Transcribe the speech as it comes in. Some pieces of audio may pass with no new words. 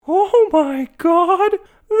Oh my God,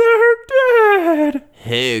 they're dead!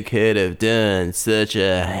 Who could have done such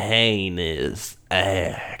a heinous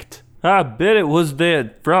act? I bet it was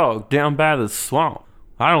that frog down by the swamp.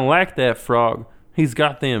 I don't like that frog. He's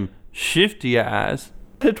got them shifty eyes.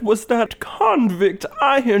 It was that convict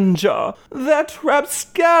Ironjaw, that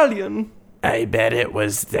rapscallion. I bet it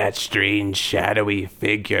was that strange shadowy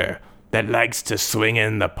figure that likes to swing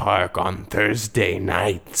in the park on Thursday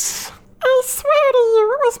nights. I swear to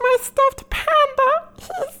you, it was my stuffed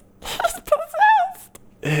panda. He's possessed.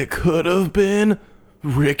 It could have been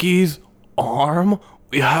Ricky's arm.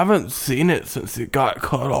 We haven't seen it since it got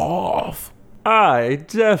cut off. I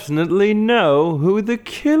definitely know who the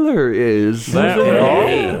killer is.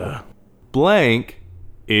 Blank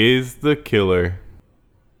is the killer.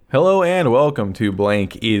 Hello and welcome to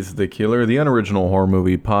Blank is the Killer, the unoriginal horror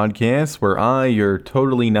movie podcast where I, your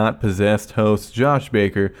totally not possessed host, Josh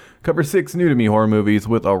Baker, cover 6 new-to-me horror movies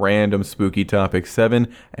with a random spooky topic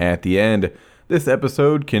 7 at the end. This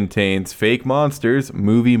episode contains fake monsters,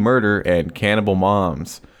 movie murder, and cannibal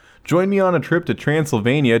moms. Join me on a trip to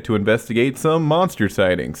Transylvania to investigate some monster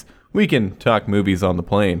sightings. We can talk movies on the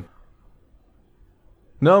plane.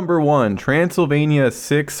 Number 1, Transylvania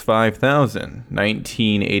 6-5000,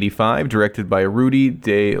 1985, directed by Rudy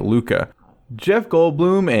De Luca. Jeff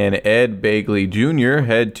Goldblum and Ed Begley Jr.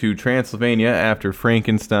 head to Transylvania after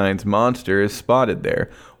Frankenstein's monster is spotted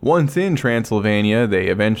there. Once in Transylvania, they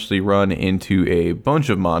eventually run into a bunch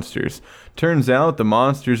of monsters. Turns out the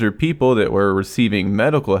monsters are people that were receiving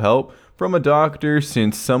medical help from a doctor,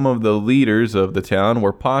 since some of the leaders of the town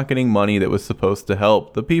were pocketing money that was supposed to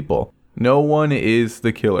help the people. No one is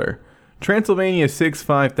the killer. Transylvania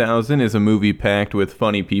 6-5000 is a movie packed with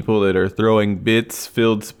funny people that are throwing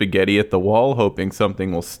bits-filled spaghetti at the wall, hoping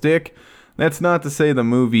something will stick. That's not to say the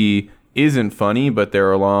movie isn't funny, but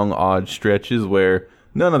there are long, odd stretches where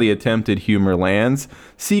none of the attempted humor lands.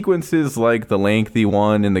 Sequences like the lengthy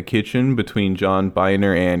one in the kitchen between John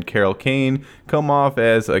Byner and Carol Kane come off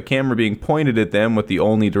as a camera being pointed at them with the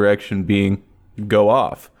only direction being, go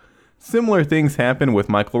off. Similar things happen with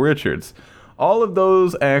Michael Richards. All of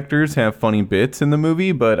those actors have funny bits in the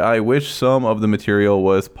movie, but I wish some of the material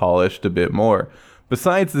was polished a bit more.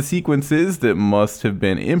 Besides the sequences that must have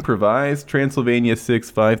been improvised, Transylvania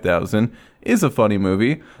 6-5000 is a funny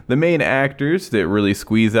movie. The main actors that really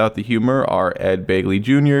squeeze out the humor are Ed Begley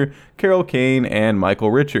Jr., Carol Kane, and Michael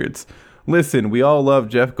Richards. Listen, we all love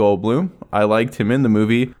Jeff Goldblum. I liked him in the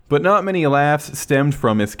movie, but not many laughs stemmed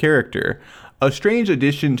from his character. A strange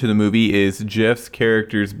addition to the movie is Jeff's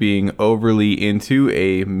characters being overly into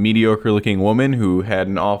a mediocre-looking woman who had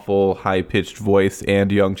an awful high-pitched voice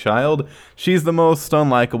and young child. She's the most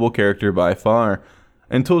unlikable character by far.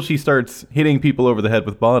 Until she starts hitting people over the head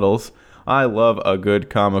with bottles. I love a good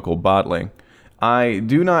comical bottling. I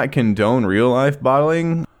do not condone real-life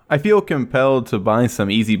bottling. I feel compelled to buy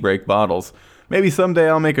some Easy Break bottles. Maybe someday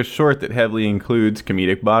I'll make a short that heavily includes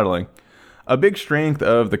comedic bottling. A big strength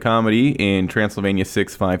of the comedy in Transylvania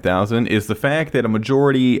 6-5000 is the fact that a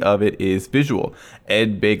majority of it is visual.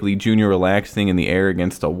 Ed Begley Jr. relaxing in the air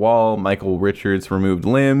against a wall, Michael Richards' removed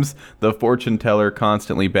limbs, the fortune teller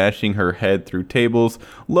constantly bashing her head through tables,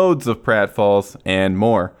 loads of pratfalls, and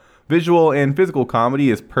more. Visual and physical comedy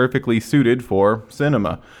is perfectly suited for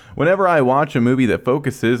cinema. Whenever I watch a movie that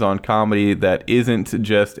focuses on comedy that isn't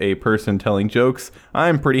just a person telling jokes,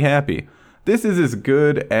 I'm pretty happy. This is as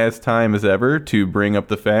good as time as ever to bring up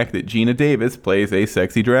the fact that Geena Davis plays a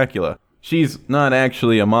sexy Dracula. She's not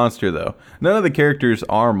actually a monster, though. None of the characters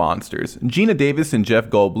are monsters. Geena Davis and Jeff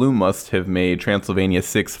Goldblum must have made Transylvania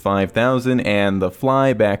 6-5000 and The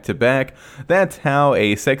Fly back-to-back. That's how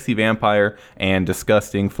a sexy vampire and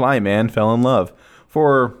disgusting fly man fell in love.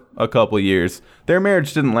 For a couple years. Their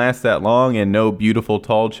marriage didn't last that long, and no beautiful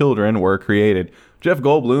tall children were created. Jeff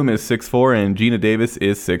Goldblum is 6'4", and Geena Davis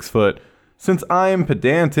is 6 foot. Since I am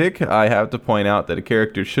pedantic, I have to point out that a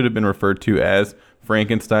character should have been referred to as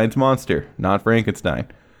Frankenstein's monster, not Frankenstein.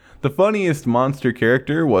 The funniest monster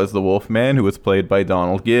character was the Wolfman, who was played by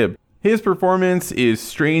Donald Gibb. His performance is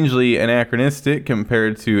strangely anachronistic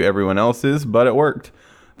compared to everyone else's, but it worked.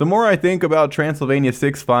 The more I think about Transylvania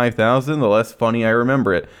 6-5000, the less funny I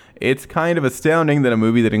remember it. It's kind of astounding that a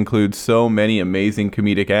movie that includes so many amazing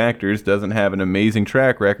comedic actors doesn't have an amazing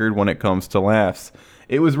track record when it comes to laughs.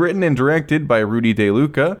 It was written and directed by Rudy De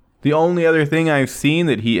Luca. The only other thing I've seen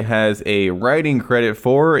that he has a writing credit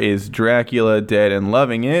for is Dracula Dead and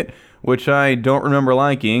Loving It, which I don't remember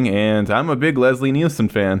liking, and I'm a big Leslie Nielsen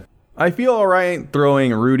fan. I feel alright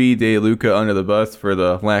throwing Rudy De Luca under the bus for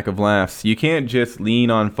the lack of laughs. You can't just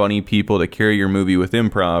lean on funny people to carry your movie with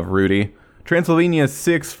improv, Rudy. Transylvania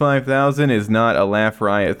 6 5000 is not a laugh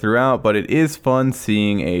riot throughout, but it is fun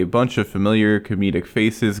seeing a bunch of familiar comedic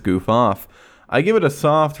faces goof off. I give it a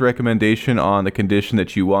soft recommendation on the condition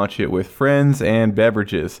that you watch it with friends and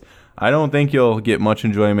beverages. I don't think you'll get much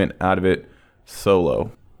enjoyment out of it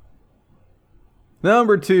solo.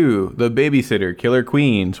 Number 2, The Babysitter Killer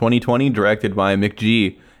Queen, 2020, directed by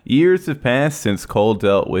McG. Years have passed since Cole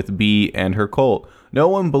dealt with Bee and her cult. No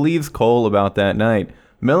one believes Cole about that night.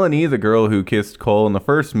 Melanie, the girl who kissed Cole in the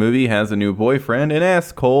first movie, has a new boyfriend and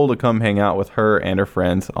asks Cole to come hang out with her and her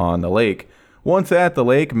friends on the lake. Once at the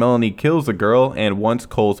lake, Melanie kills the girl and wants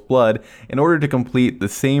Cole's blood in order to complete the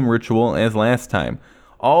same ritual as last time.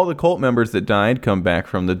 All the cult members that died come back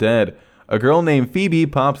from the dead. A girl named Phoebe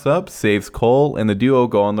pops up, saves Cole, and the duo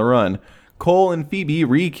go on the run. Cole and Phoebe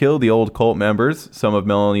re-kill the old cult members. Some of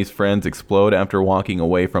Melanie's friends explode after walking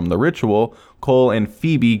away from the ritual. Cole and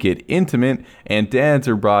Phoebe get intimate, and dads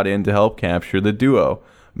are brought in to help capture the duo.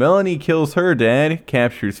 Melanie kills her dad,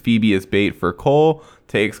 captures Phoebe as bait for Cole,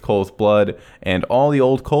 takes Cole's blood, and all the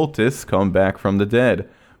old cultists come back from the dead.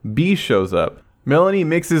 Bee shows up. Melanie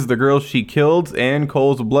mixes the girl she killed and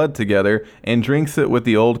Cole's blood together and drinks it with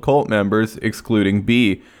the old cult members, excluding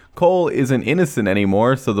Bee. Cole isn't innocent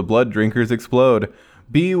anymore, so the blood drinkers explode.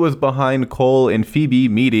 Bee was behind Cole and Phoebe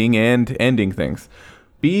meeting and ending things.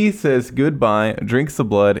 Bee says goodbye, drinks the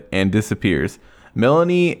blood, and disappears.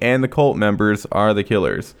 Melanie and the cult members are the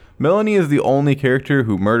killers. Melanie is the only character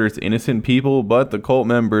who murders innocent people, but the cult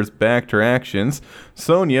members backed her actions.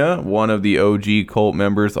 Sonia, one of the OG cult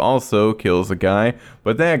members, also kills a guy,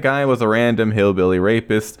 but that guy was a random hillbilly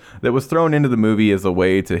rapist that was thrown into the movie as a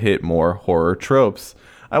way to hit more horror tropes.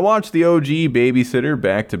 I watched the OG Babysitter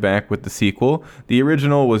back to back with the sequel. The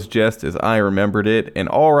original was just as I remembered it, an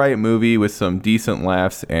alright movie with some decent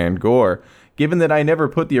laughs and gore. Given that I never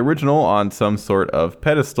put the original on some sort of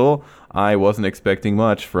pedestal, I wasn't expecting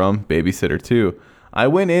much from Babysitter 2. I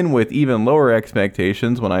went in with even lower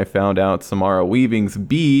expectations when I found out Samara Weaving's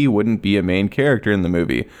Bee wouldn't be a main character in the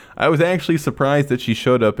movie. I was actually surprised that she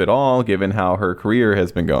showed up at all, given how her career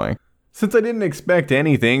has been going. Since I didn't expect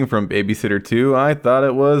anything from Babysitter 2, I thought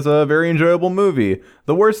it was a very enjoyable movie.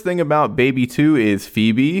 The worst thing about Baby 2 is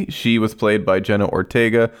Phoebe. She was played by Jenna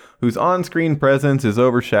Ortega, whose on-screen presence is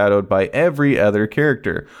overshadowed by every other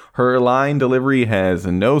character. Her line delivery has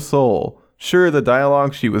no soul. Sure, the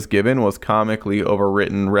dialogue she was given was comically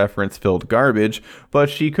overwritten, reference-filled garbage, but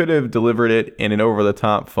she could have delivered it in an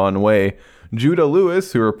over-the-top fun way. Judah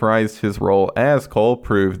Lewis, who reprised his role as Cole,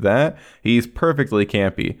 proved that he's perfectly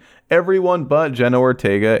campy. Everyone but Jenna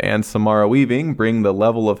Ortega and Samara Weaving bring the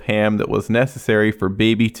level of ham that was necessary for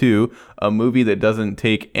Baby 2, a movie that doesn't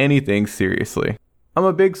take anything seriously. I'm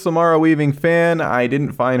a big Samara Weaving fan. I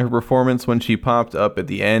didn't find her performance when she popped up at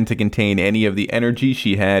the end to contain any of the energy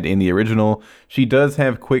she had in the original. She does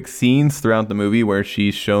have quick scenes throughout the movie where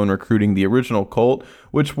she's shown recruiting the original cult,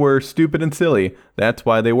 which were stupid and silly. That's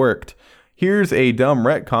why they worked. Here's a dumb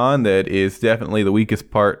retcon that is definitely the weakest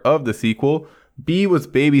part of the sequel. Bee was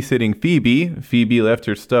babysitting Phoebe. Phoebe left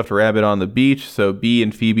her stuffed rabbit on the beach, so Bee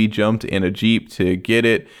and Phoebe jumped in a Jeep to get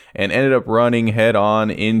it and ended up running head on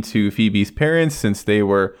into Phoebe's parents since they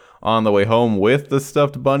were on the way home with the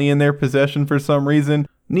stuffed bunny in their possession for some reason.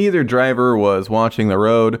 Neither driver was watching the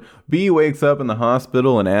road. Bee wakes up in the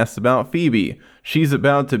hospital and asks about Phoebe. She's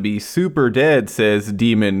about to be super dead, says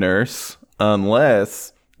Demon Nurse.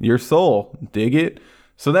 Unless your soul. Dig it?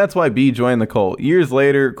 So that's why Bee joined the cult. Years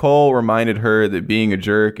later, Cole reminded her that being a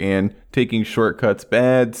jerk and taking shortcuts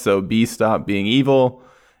bad, so Bee stopped being evil.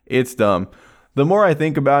 It's dumb. The more I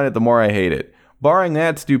think about it, the more I hate it. Barring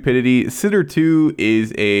that stupidity, Sitter 2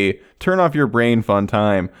 is a turn-off-your-brain fun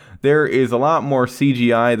time. There is a lot more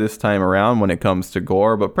CGI this time around when it comes to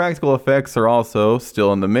gore, but practical effects are also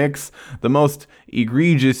still in the mix. The most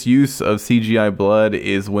egregious use of CGI blood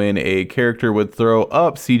is when a character would throw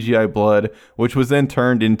up CGI blood, which was then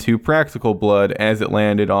turned into practical blood as it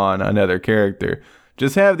landed on another character.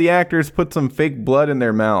 Just have the actors put some fake blood in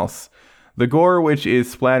their mouths. The gore, which is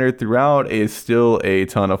splattered throughout, is still a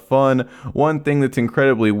ton of fun. One thing that's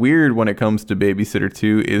incredibly weird when it comes to Babysitter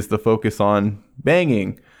 2 is the focus on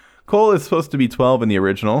banging. Cole is supposed to be 12 in the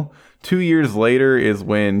original. 2 years later is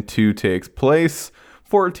when 2 takes place.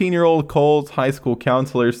 14-year-old Cole's high school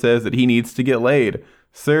counselor says that he needs to get laid.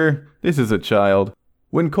 Sir, this is a child.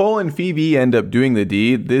 When Cole and Phoebe end up doing the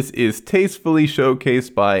deed, this is tastefully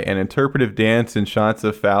showcased by an interpretive dance and shots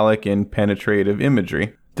of phallic and penetrative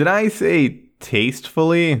imagery. Did I say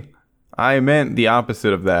tastefully? I meant the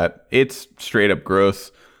opposite of that. It's straight up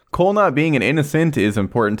gross. Cole not being an innocent is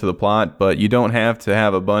important to the plot, but you don't have to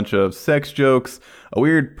have a bunch of sex jokes, a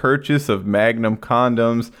weird purchase of Magnum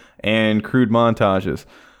condoms, and crude montages.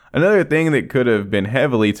 Another thing that could have been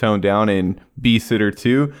heavily toned down in Beasitter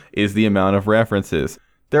 2 is the amount of references.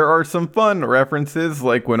 There are some fun references,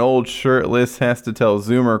 like when old Shirtless has to tell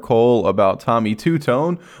Zoomer Cole about Tommy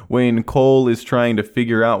Two-Tone when Cole is trying to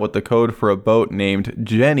figure out what the code for a boat named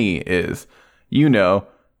Jenny is.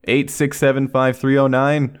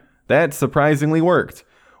 8675309? That surprisingly worked.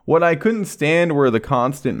 What I couldn't stand were the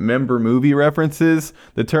constant member movie references.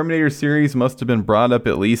 The Terminator series must have been brought up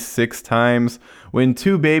at least 6 times. When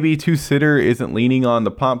Two Baby, Two Sitter isn't leaning on the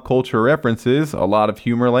pop culture references, a lot of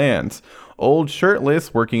humor lands. Old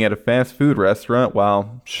Shirtless working at a fast food restaurant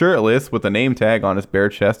while shirtless with a name tag on his bare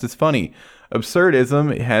chest is funny.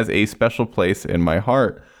 Absurdism has a special place in my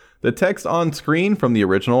heart. The text on screen from the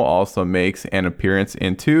original also makes an appearance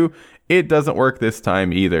in 2. It doesn't work this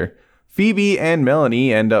time either. Phoebe and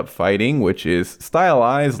Melanie end up fighting, which is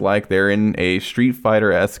stylized like they're in a Street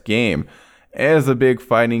Fighter-esque game. As a big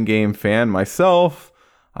fighting game fan myself,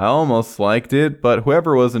 I almost liked it, but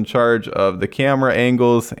whoever was in charge of the camera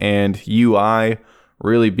angles and UI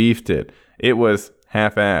really beefed it. It was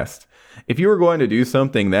half-assed. If you were going to do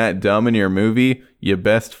something that dumb in your movie, you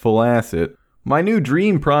best full-ass it. My new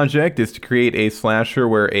dream project is to create a slasher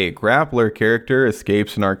where a grappler character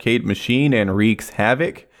escapes an arcade machine and wreaks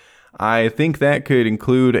havoc. I think that could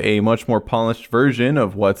include a much more polished version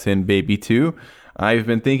of what's in Baby 2. I've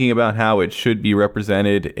been thinking about how it should be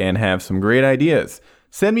represented and have some great ideas.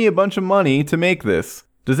 Send me a bunch of money to make this.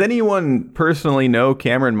 Does anyone personally know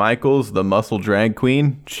Cameron Michaels, the muscle drag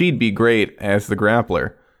queen? She'd be great as the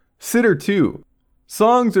grappler. Sitter 2.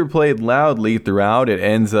 Songs are played loudly throughout. It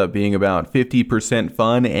ends up being about 50%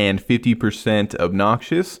 fun and 50%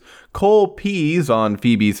 obnoxious. Cole pees on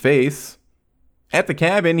Phoebe's face. At the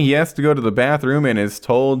cabin, he has to go to the bathroom and is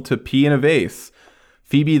told to pee in a vase.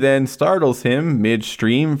 Phoebe then startles him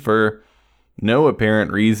midstream for no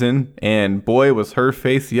apparent reason, and boy was her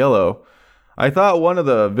face yellow. I thought one of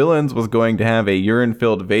the villains was going to have a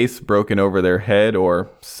urine-filled vase broken over their head or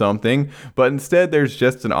something, but instead there's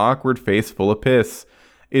just an awkward face full of piss.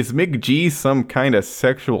 Is McG some kind of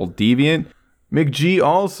sexual deviant? McG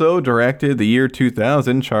also directed the year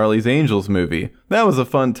 2000 Charlie's Angels movie. That was a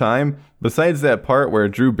fun time, besides that part where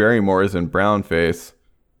Drew Barrymore is in brownface.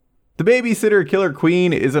 The Babysitter Killer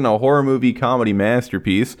Queen isn't a horror movie comedy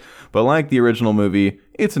masterpiece, but like the original movie,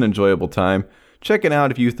 it's an enjoyable time. Check it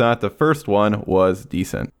out if you thought the first one was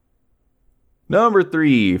decent. Number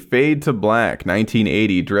 3, Fade to Black,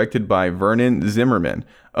 1980, directed by Vernon Zimmerman.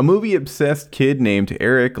 A movie-obsessed kid named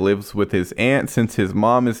Eric lives with his aunt since his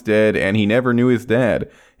mom is dead and he never knew his dad.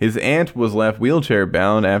 His aunt was left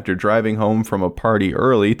wheelchair-bound after driving home from a party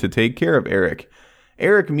early to take care of Eric.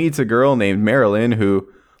 Eric meets a girl named Marilyn who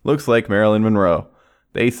looks like Marilyn Monroe.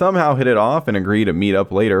 They somehow hit it off and agree to meet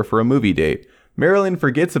up later for a movie date. Marilyn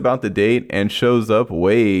forgets about the date and shows up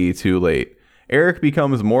way too late. Eric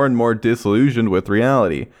becomes more and more disillusioned with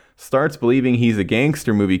reality, starts believing he's a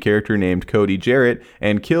gangster movie character named Cody Jarrett,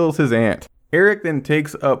 and kills his aunt. Eric then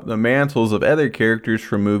takes up the mantles of other characters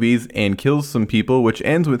from movies and kills some people, which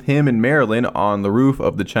ends with him and Marilyn on the roof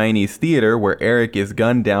of the Chinese theater where Eric is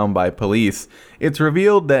gunned down by police. It's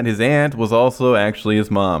revealed that his aunt was also actually his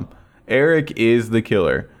mom. Eric is the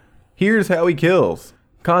killer. Here's how he kills.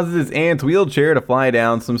 Causes his aunt's wheelchair to fly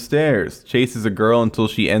down some stairs. Chases a girl until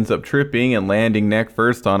she ends up tripping and landing neck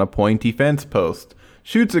first on a pointy fence post.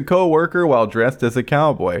 Shoots a co-worker while dressed as a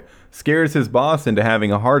cowboy. Scares his boss into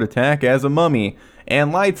having a heart attack as a mummy.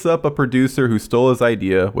 And lights up a producer who stole his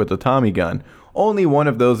idea with a Tommy gun. Only one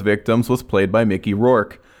of those victims was played by Mickey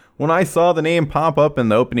Rourke. When I saw the name pop up in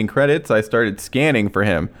the opening credits, I started scanning for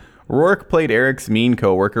him. Rourke played Eric's mean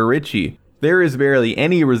co-worker Richie. There is barely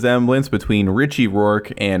any resemblance between Richie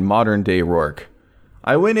Rourke and modern-day Rourke.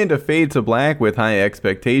 I went into Fade to Black with high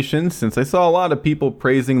expectations since I saw a lot of people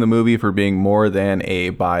praising the movie for being more than a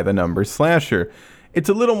by-the-numbers slasher. It's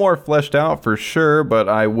a little more fleshed out for sure, but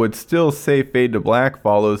I would still say Fade to Black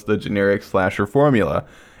follows the generic slasher formula.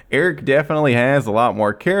 Eric definitely has a lot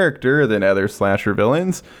more character than other slasher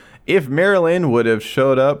villains. If Marilyn would have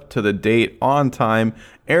showed up to the date on time,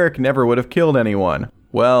 Eric never would have killed anyone.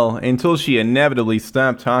 Well, until she inevitably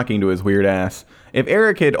stopped talking to his weird ass. If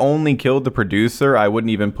Eric had only killed the producer, I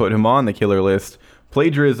wouldn't even put him on the killer list.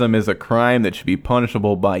 Plagiarism is a crime that should be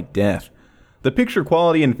punishable by death. The picture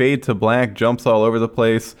quality in Fade to Black jumps all over the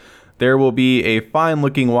place. There will be a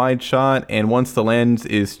fine-looking wide shot, and once the lens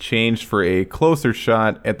is changed for a closer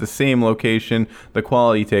shot at the same location, the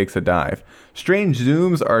quality takes a dive. Strange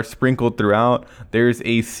zooms are sprinkled throughout. There's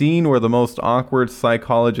a scene where the most awkward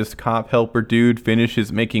psychologist cop helper dude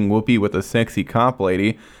finishes making whoopee with a sexy cop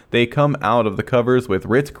lady. They come out of the covers with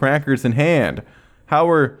Ritz crackers in hand. How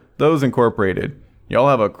are Those Incorporated. Y'all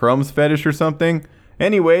have a crumbs fetish or something?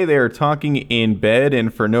 Anyway, they are talking in bed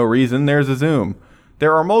and for no reason there's a zoom.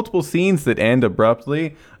 There are multiple scenes that end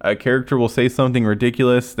abruptly. A character will say something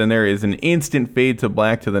ridiculous, then there is an instant fade to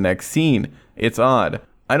black to the next scene. It's odd.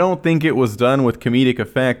 I don't think it was done with comedic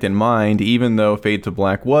effect in mind, even though Fade to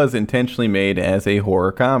Black was intentionally made as a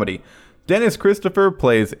horror comedy. Dennis Christopher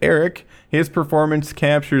plays Eric. His performance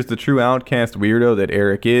captures the true outcast weirdo that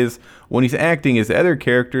Eric is. When he's acting as other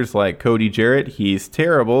characters like Cody Jarrett, he's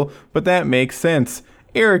terrible, but that makes sense.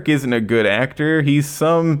 Eric isn't a good actor, he's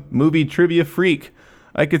some movie trivia freak.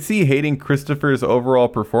 I could see hating Christopher's overall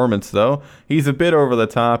performance though. He's a bit over the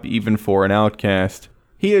top even for an outcast.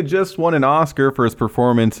 He had just won an Oscar for his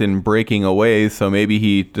performance in Breaking Away, so maybe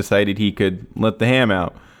he decided he could let the ham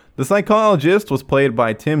out. The psychologist was played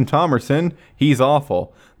by Tim Thomerson. He's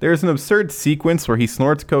awful. There's an absurd sequence where he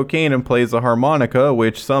snorts cocaine and plays a harmonica,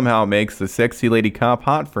 which somehow makes the sexy lady cop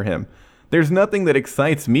hot for him. There's nothing that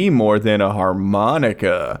excites me more than a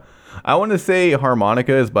harmonica. I want to say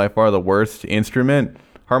harmonica is by far the worst instrument.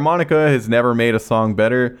 Harmonica has never made a song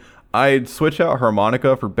better. I'd switch out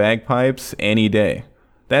harmonica for bagpipes any day.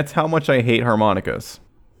 That's how much I hate harmonicas.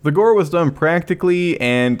 The gore was done practically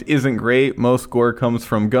and isn't great. Most gore comes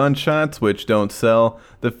from gunshots, which don't sell.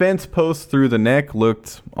 The fence post through the neck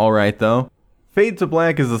looked alright though. Fade to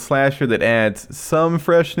Black is a slasher that adds some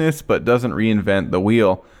freshness but doesn't reinvent the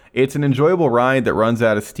wheel. It's an enjoyable ride that runs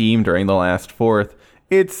out of steam during the last fourth.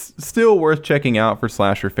 It's still worth checking out for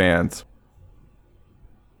slasher fans.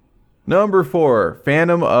 Number 4,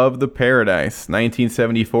 Phantom of the Paradise,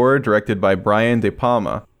 1974, directed by Brian De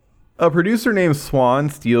Palma. A producer named Swan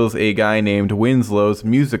steals a guy named Winslow's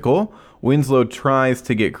musical. Winslow tries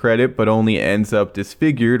to get credit but only ends up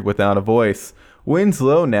disfigured without a voice.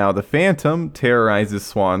 Winslow, now the Phantom, terrorizes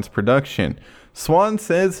Swan's production. Swan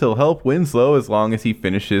says he'll help Winslow as long as he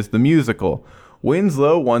finishes the musical.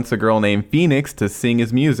 Winslow wants a girl named Phoenix to sing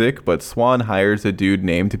his music, but Swan hires a dude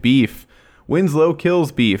named Beef. Winslow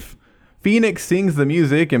kills Beef. Phoenix sings the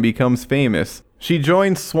music and becomes famous. She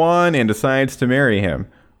joins Swan and decides to marry him.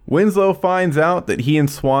 Winslow finds out that he and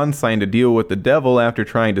Swan signed a deal with the devil after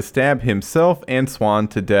trying to stab himself and Swan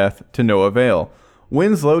to death to no avail.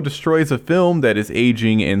 Winslow destroys a film that is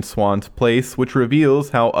aging in Swan's place, which reveals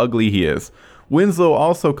how ugly he is. Winslow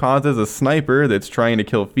also causes a sniper that's trying to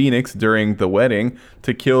kill Phoenix during the wedding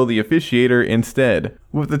to kill the officiator instead.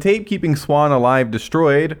 With the tape keeping Swan alive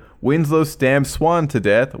destroyed, Winslow stabs Swan to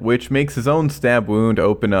death, which makes his own stab wound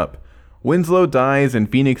open up. Winslow dies in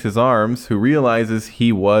Phoenix's arms, who realizes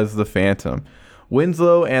he was the Phantom.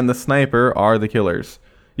 Winslow and the sniper are the killers.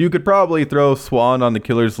 You could probably throw Swan on the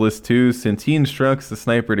killer's list too, since he instructs the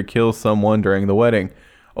sniper to kill someone during the wedding.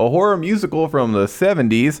 A horror musical from the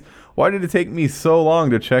 70s. Why did it take me so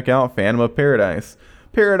long to check out Phantom of Paradise?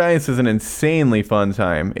 Paradise is an insanely fun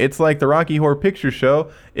time. It's like the Rocky Horror Picture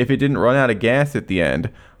Show if it didn't run out of gas at the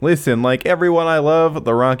end. Listen, like everyone, I love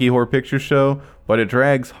the Rocky Horror Picture Show, but it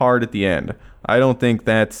drags hard at the end. I don't think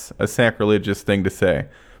that's a sacrilegious thing to say.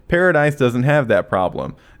 Paradise doesn't have that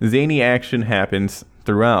problem. Zany action happens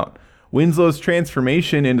throughout. Winslow's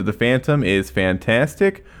transformation into the Phantom is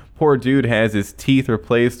fantastic. Poor dude has his teeth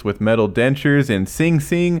replaced with metal dentures in Sing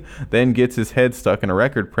Sing, then gets his head stuck in a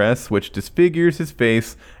record press, which disfigures his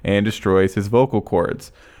face and destroys his vocal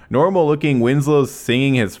cords. Normal looking Winslow's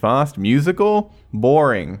singing his Faust musical?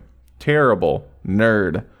 Boring. Terrible.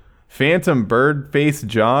 Nerd. Phantom bird face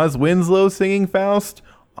Jaws Winslow singing Faust?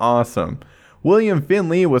 Awesome. William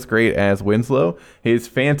Finley was great as Winslow. His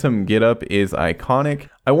Phantom getup is iconic.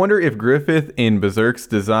 I wonder if Griffith in Berserk's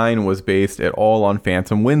design was based at all on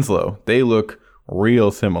Phantom Winslow. They look real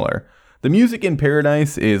similar. The music in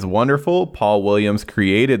Paradise is wonderful. Paul Williams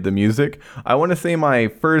created the music. I want to say my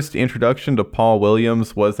first introduction to Paul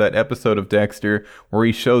Williams was that episode of Dexter where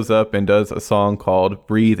he shows up and does a song called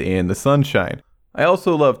Breathe in the Sunshine. I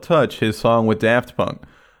also love Touch, his song with Daft Punk.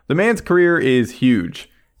 The man's career is huge.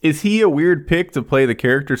 Is he a weird pick to play the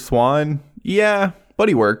character Swan? Yeah, but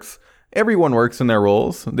he works. Everyone works in their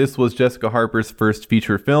roles. This was Jessica Harper's first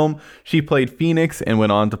feature film. She played Phoenix and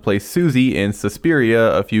went on to play Susie in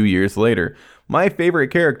Suspiria a few years later. My favorite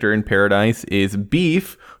character in Paradise is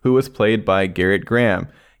Beef, who was played by Garrett Graham.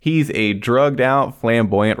 He's a drugged out,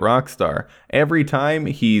 flamboyant rock star. Every time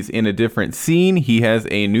he's in a different scene, he has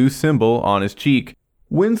a new symbol on his cheek.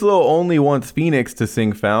 Winslow only wants Phoenix to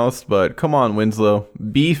sing Faust, but come on, Winslow.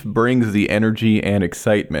 Beef brings the energy and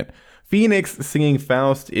excitement. Phoenix singing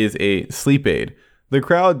Faust is a sleep aid. The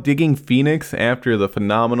crowd digging Phoenix after the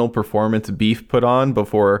phenomenal performance Beef put on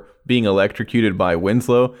before being electrocuted by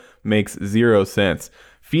Winslow makes zero sense.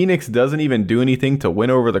 Phoenix doesn't even do anything to win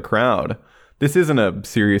over the crowd. This isn't a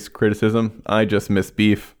serious criticism, I just miss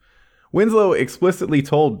Beef. Winslow explicitly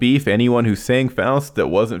told Beef anyone who sang Faust that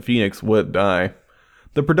wasn't Phoenix would die.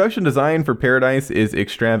 The production design for Paradise is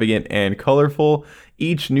extravagant and colorful.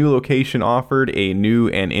 Each new location offered a new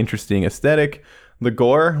and interesting aesthetic. The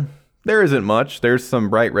gore? There isn't much. There's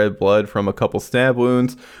some bright red blood from a couple stab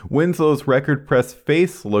wounds. Winslow's record press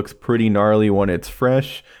face looks pretty gnarly when it's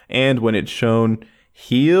fresh, and when it's shown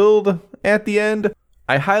healed at the end.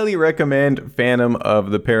 I highly recommend Phantom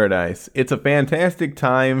of the Paradise. It's a fantastic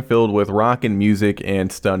time filled with rockin' music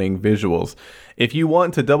and stunning visuals. If you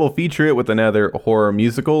want to double feature it with another horror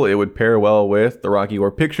musical, it would pair well with the Rocky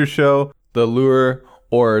Horror Picture Show, The Lure,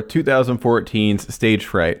 or 2014's Stage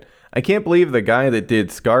Fright. I can't believe the guy that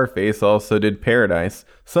did Scarface also did Paradise.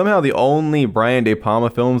 Somehow the only Brian De Palma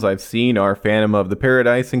films I've seen are Phantom of the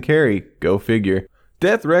Paradise and Carrie. Go figure.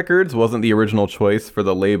 Death Records wasn't the original choice for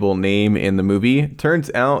the label name in the movie. Turns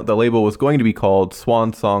out the label was going to be called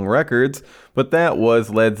Swan Song Records, but that was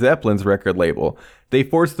Led Zeppelin's record label. They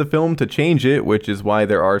forced the film to change it, which is why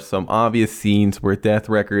there are some obvious scenes where Death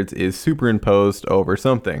Records is superimposed over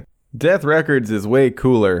something. Death Records is way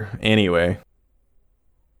cooler, anyway.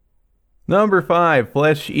 Number 5,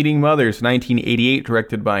 Flesh Eating Mothers, 1988,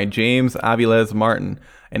 directed by James Aviles Martin.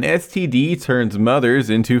 An STD turns mothers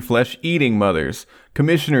into flesh-eating mothers.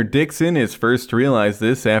 Commissioner Dixon is first to realize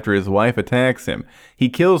this after his wife attacks him. He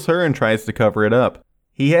kills her and tries to cover it up.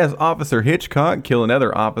 He has Officer Hitchcock kill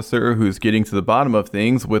another officer who's getting to the bottom of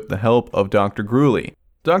things with the help of Dr. Gruely.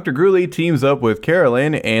 Dr. Gruely teams up with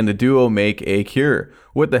Carolyn and the duo make a cure.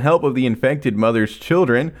 With the help of the infected mother's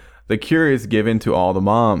children, the cure is given to all the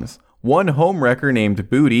moms. One homewrecker named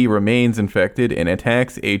Booty remains infected and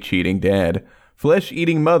attacks a cheating dad.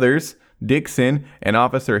 Flesh-eating mothers, Dixon, and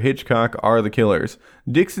Officer Hitchcock are the killers.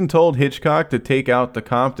 Dixon told Hitchcock to take out the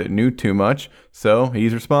cop that knew too much, so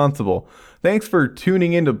he's responsible. Thanks for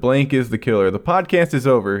tuning in to Blank is the Killer. The podcast is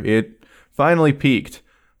over. It finally peaked.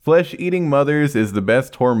 Flesh-eating mothers is the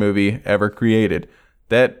best horror movie ever created.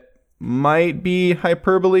 That might be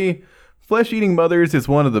hyperbole. Flesh-eating mothers is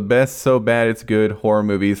one of the best so bad it's good horror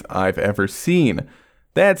movies I've ever seen.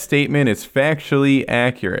 That statement is factually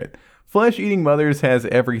accurate. Flesh-eating mothers has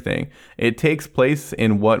everything. It takes place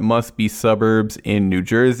in what must be suburbs in New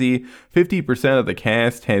Jersey. 50% of the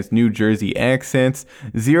cast has New Jersey accents.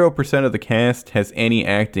 0% of the cast has any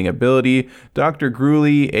acting ability. Dr.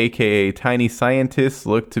 Gruely, aka Tiny Scientist,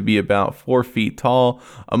 looked to be about 4 feet tall.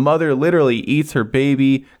 A mother literally eats her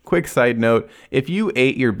baby. Quick side note, if you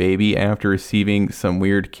ate your baby after receiving some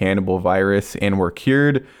weird cannibal virus and were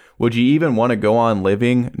cured, would you even want to go on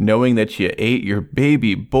living knowing that you ate your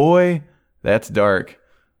baby boy? That's dark.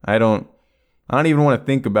 I don't even want to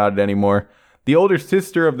think about it anymore. The older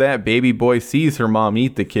sister of that baby boy sees her mom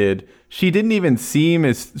eat the kid. She didn't even seem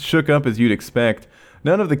as shook up as you'd expect.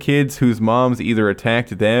 None of the kids whose moms either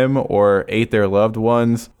attacked them or ate their loved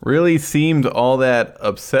ones really seemed all that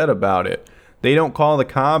upset about it. They don't call the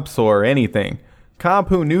cops or anything. Cop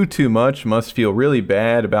who knew too much must feel really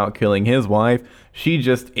bad about killing his wife. She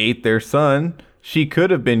just ate their son. She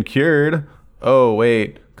could have been cured. Oh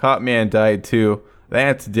wait, Cop Man died too.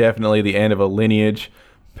 That's definitely the end of a lineage.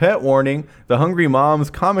 Pet warning, the hungry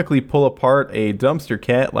moms comically pull apart a dumpster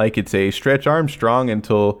cat like it's a Stretch Armstrong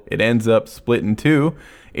until it ends up split in two.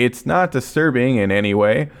 It's not disturbing in any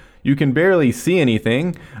way. You can barely see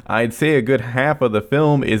anything. I'd say a good half of the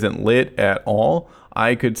film isn't lit at all.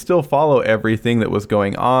 I could still follow everything that was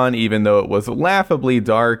going on, even though it was laughably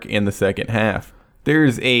dark in the second half.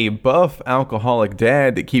 There's a buff alcoholic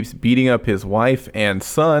dad that keeps beating up his wife and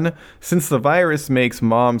son. Since the virus makes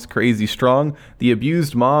moms crazy strong, the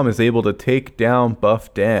abused mom is able to take down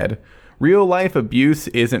buff dad. Real life abuse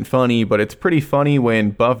isn't funny, but it's pretty funny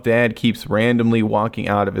when buff dad keeps randomly walking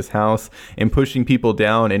out of his house and pushing people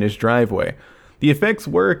down in his driveway. The effects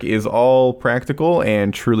work is all practical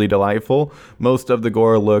and truly delightful. Most of the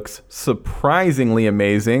gore looks surprisingly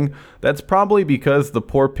amazing. That's probably because the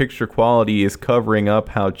poor picture quality is covering up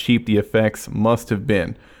how cheap the effects must have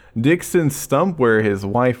been. Dixon's stump where his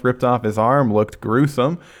wife ripped off his arm looked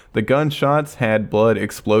gruesome. The gunshots had blood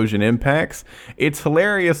explosion impacts. It's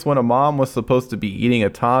hilarious when a mom was supposed to be eating a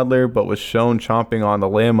toddler but was shown chomping on the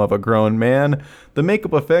limb of a grown man. The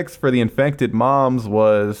makeup effects for the infected moms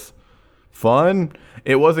was fun.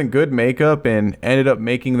 It wasn't good makeup and ended up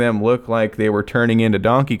making them look like they were turning into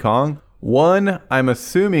Donkey Kong. One, I'm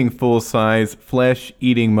assuming full-size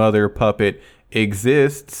flesh-eating mother puppet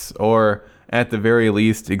exists, or at the very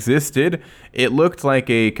least existed. It looked like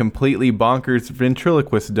a completely bonkers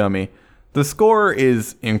ventriloquist dummy. The score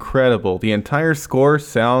is incredible. The entire score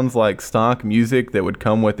sounds like stock music that would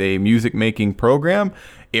come with a music making program.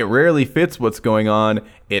 It rarely fits what's going on.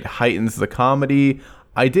 It heightens the comedy.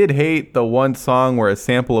 I did hate the one song where a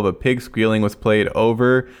sample of a pig squealing was played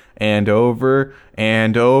over and over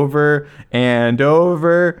and over and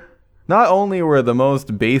over. Not only were the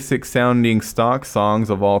most basic sounding stock songs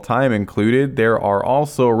of all time included, there are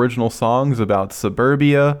also original songs about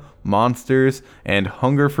suburbia, monsters, and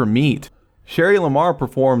hunger for meat. Sherry Lamar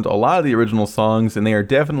performed a lot of the original songs, and they are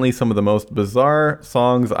definitely some of the most bizarre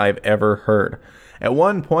songs I've ever heard. At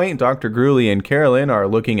one point, Dr. Gruely and Carolyn are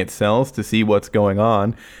looking at cells to see what's going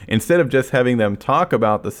on. Instead of just having them talk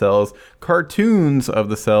about the cells, cartoons of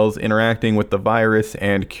the cells interacting with the virus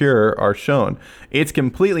and cure are shown. It's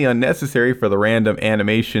completely unnecessary for the random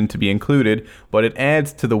animation to be included, but it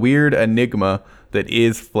adds to the weird enigma that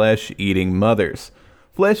is flesh-eating mothers.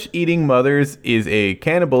 Flesh-eating mothers is a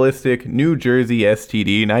cannibalistic New Jersey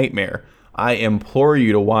STD nightmare. I implore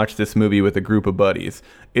you to watch this movie with a group of buddies.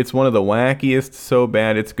 It's one of the wackiest, so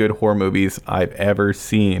bad it's good horror movies I've ever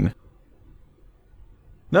seen.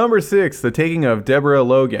 Number 6, The Taking of Deborah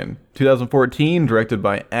Logan, 2014, directed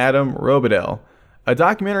by Adam Robideau. A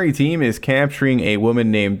documentary team is capturing a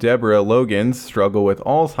woman named Deborah Logan's struggle with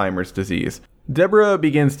Alzheimer's disease. Deborah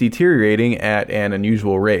begins deteriorating at an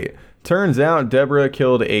unusual rate. Turns out Deborah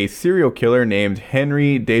killed a serial killer named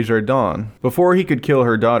Henry Desjardins before he could kill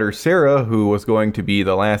her daughter Sarah, who was going to be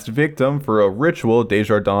the last victim for a ritual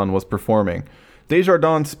Desjardins was performing.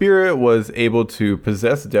 Desjardins' spirit was able to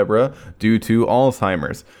possess Deborah due to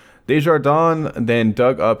Alzheimer's. Desjardins then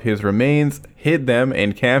dug up his remains, hid them,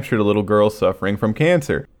 and captured a little girl suffering from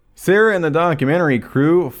cancer. Sarah and the documentary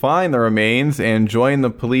crew find the remains and join the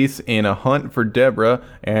police in a hunt for Deborah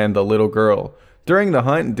and the little girl. During the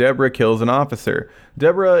hunt, Deborah kills an officer.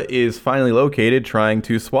 Deborah is finally located trying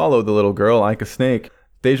to swallow the little girl like a snake.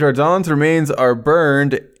 Desjardins' remains are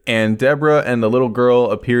burned, and Deborah and the little girl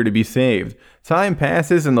appear to be saved. Time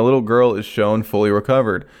passes and the little girl is shown fully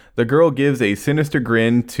recovered. The girl gives a sinister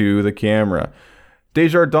grin to the camera.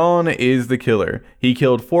 Desjardins is the killer. He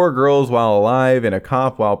killed 4 girls while alive and a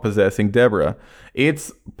cop while possessing Deborah.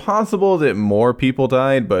 It's possible that more people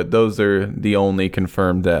died, but those are the only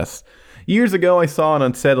confirmed deaths. Years ago, I saw an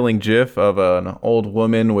unsettling gif of an old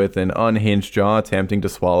woman with an unhinged jaw attempting to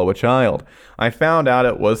swallow a child. I found out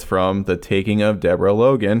it was from The Taking of Deborah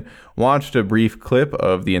Logan, watched a brief clip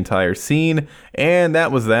of the entire scene, and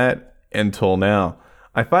that was that until now.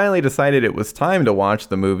 I finally decided it was time to watch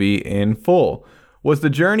the movie in full. Was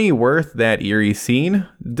the journey worth that eerie scene?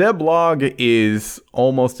 Deblog is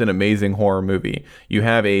almost an amazing horror movie. You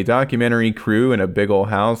have a documentary crew in a big old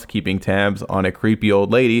house keeping tabs on a creepy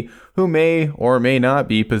old lady who may or may not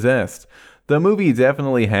be possessed. The movie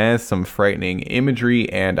definitely has some frightening imagery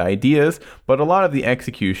and ideas, but a lot of the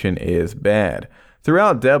execution is bad.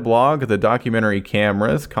 Throughout Deblog, the documentary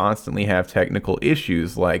cameras constantly have technical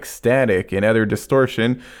issues like static and other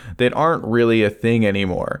distortion that aren't really a thing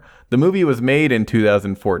anymore. The movie was made in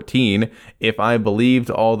 2014. If I believed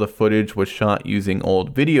all the footage was shot using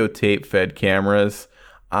old videotape-fed cameras,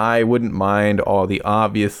 I wouldn't mind all the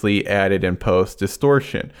obviously added in post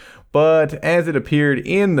distortion. But as it appeared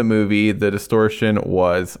in the movie, the distortion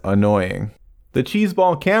was annoying. The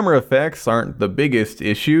cheeseball camera effects aren't the biggest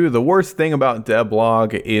issue. The worst thing about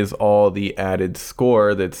Deblog is all the added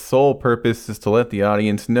score that's sole purpose is to let the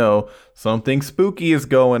audience know something spooky is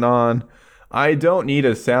going on. I don't need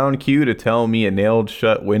a sound cue to tell me a nailed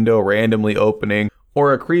shut window randomly opening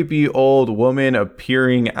or a creepy old woman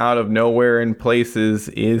appearing out of nowhere in places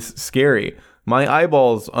is scary. My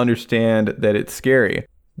eyeballs understand that it's scary.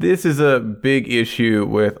 This is a big issue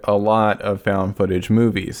with a lot of found footage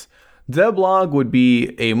movies. Deblog would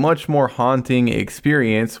be a much more haunting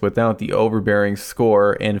experience without the overbearing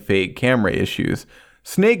score and fake camera issues.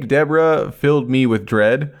 Snake Deborah filled me with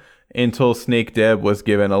dread until Snake Deb was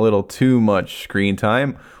given a little too much screen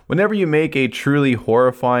time. Whenever you make a truly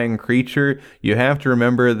horrifying creature, you have to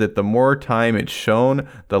remember that the more time it's shown,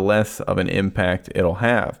 the less of an impact it'll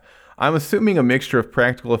have. I'm assuming a mixture of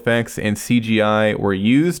practical effects and CGI were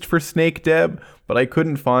used for Snake Deb, but I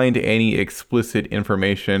couldn't find any explicit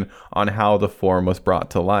information on how the form was brought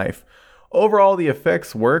to life. Overall, the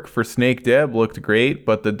effects work for Snake Deb looked great,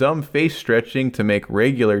 but the dumb face stretching to make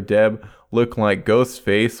regular Deb look like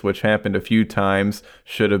Ghostface, which happened a few times,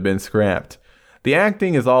 should have been scrapped. The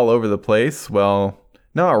acting is all over the place. Well,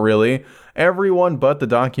 not really. Everyone but the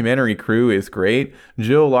documentary crew is great.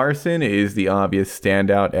 Jill Larson is the obvious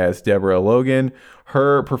standout as Deborah Logan.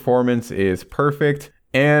 Her performance is perfect.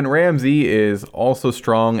 Anne Ramsey is also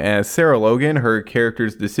strong as Sarah Logan. Her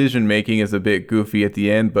character's decision making is a bit goofy at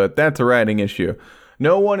the end, but that's a writing issue.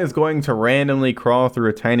 No one is going to randomly crawl through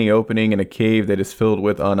a tiny opening in a cave that is filled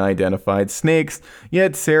with unidentified snakes,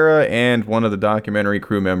 yet Sarah and one of the documentary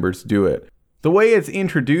crew members do it. The way it's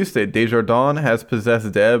introduced that Desjardins has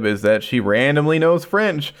possessed Deb is that she randomly knows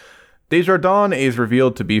French. Desjardins is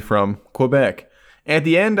revealed to be from Quebec. At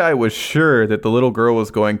the end, I was sure that the little girl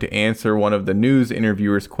was going to answer one of the news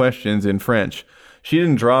interviewer's questions in French. She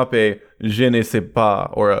didn't drop a je ne sais pas,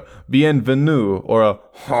 or a bienvenue, or a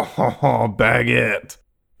ha ha ha baguette.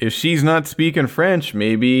 If she's not speaking French,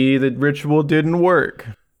 maybe the ritual didn't work.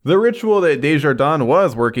 The ritual that Desjardins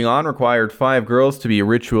was working on required 5 girls to be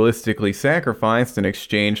ritualistically sacrificed in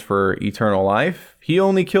exchange for eternal life. He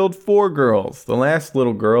only killed 4 girls. The last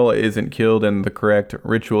little girl isn't killed in the correct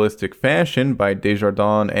ritualistic fashion by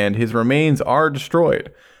Desjardins, and his remains are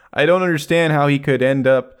destroyed. I don't understand how he could end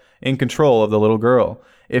up in control of the little girl.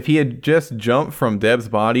 If he had just jumped from Deb's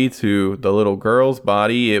body to the little girl's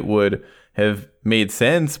body, it would have made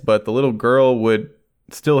sense, but the little girl would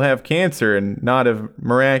still have cancer and not have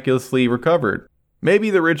miraculously recovered. Maybe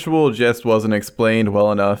the ritual just wasn't explained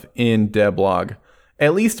well enough in Deblog.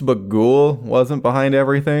 At least Bagul wasn't behind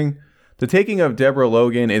everything. The taking of Deborah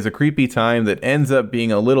Logan is a creepy time that ends up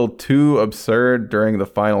being a little too absurd during the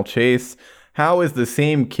final chase. How is the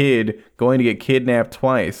same kid going to get kidnapped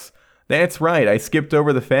twice? That's right, I skipped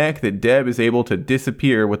over the fact that Deb is able to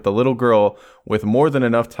disappear with the little girl with more than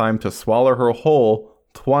enough time to swallow her whole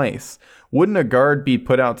twice. Wouldn't a guard be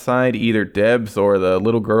put outside either Deb's or the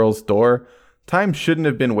little girl's door? Time shouldn't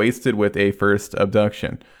have been wasted with a first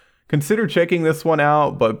abduction. Consider checking this one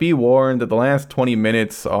out, but be warned that the last 20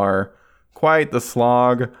 minutes are quite the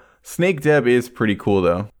slog. Snake Deb is pretty cool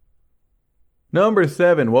though. Number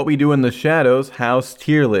 7, What We Do in the Shadows House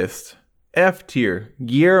Tier List. F tier,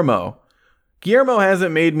 Guillermo. Guillermo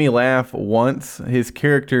hasn't made me laugh once. His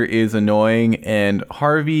character is annoying, and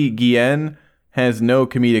Harvey Guillen has no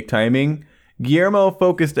comedic timing.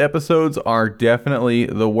 Guillermo-focused episodes are definitely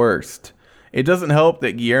the worst. It doesn't help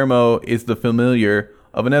that Guillermo is the familiar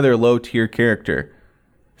of another low-tier character.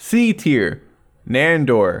 C tier,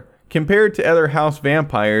 Nandor. Compared to other house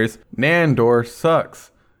vampires, Nandor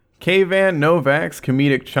sucks. Kayvan Novak's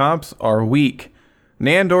comedic chops are weak.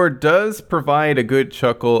 Nandor does provide a good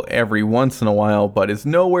chuckle every once in a while, but is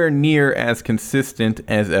nowhere near as consistent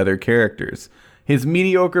as other characters. His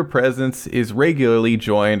mediocre presence is regularly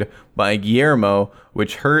joined by Guillermo,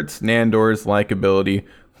 which hurts Nandor's likability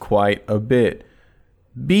quite a bit.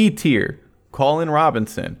 B tier, Colin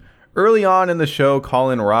Robinson. Early on in the show,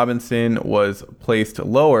 Colin Robinson was placed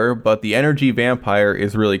lower, but the energy vampire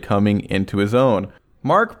is really coming into his own.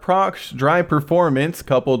 Mark Proch's dry performance,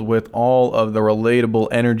 coupled with all of the relatable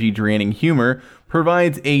energy-draining humor,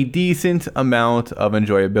 provides a decent amount of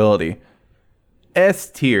enjoyability. S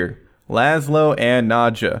tier, Laszlo and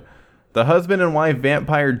Nadja. The husband and wife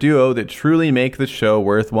vampire duo that truly make the show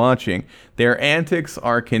worth watching. Their antics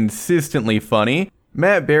are consistently funny.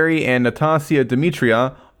 Matt Berry and Natasha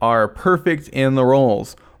Demetria are perfect in the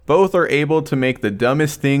roles. Both are able to make the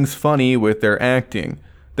dumbest things funny with their acting.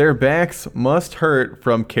 Their backs must hurt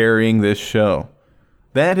from carrying this show.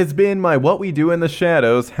 That has been my What We Do in the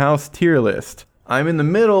Shadows house tier list. I'm in the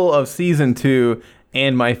middle of season 2,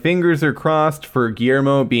 and my fingers are crossed for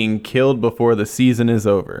Guillermo being killed before the season is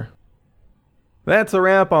over. That's a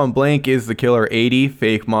wrap on Blank is the Killer 80,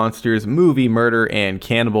 Fake Monsters, Movie Murder, and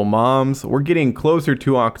Cannibal Moms. We're getting closer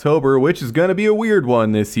to October, which is going to be a weird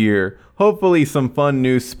one this year. Hopefully some fun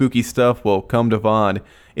new spooky stuff will come to VOD.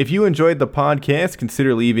 If you enjoyed the podcast,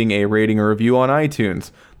 consider leaving a rating or review on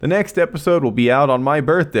iTunes. The next episode will be out on my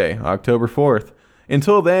birthday, October 4th.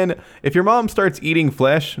 Until then, if your mom starts eating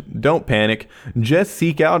flesh, don't panic. Just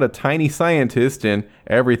seek out a tiny scientist and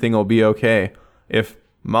everything will be okay. If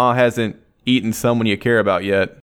Ma hasn't eaten someone you care about yet.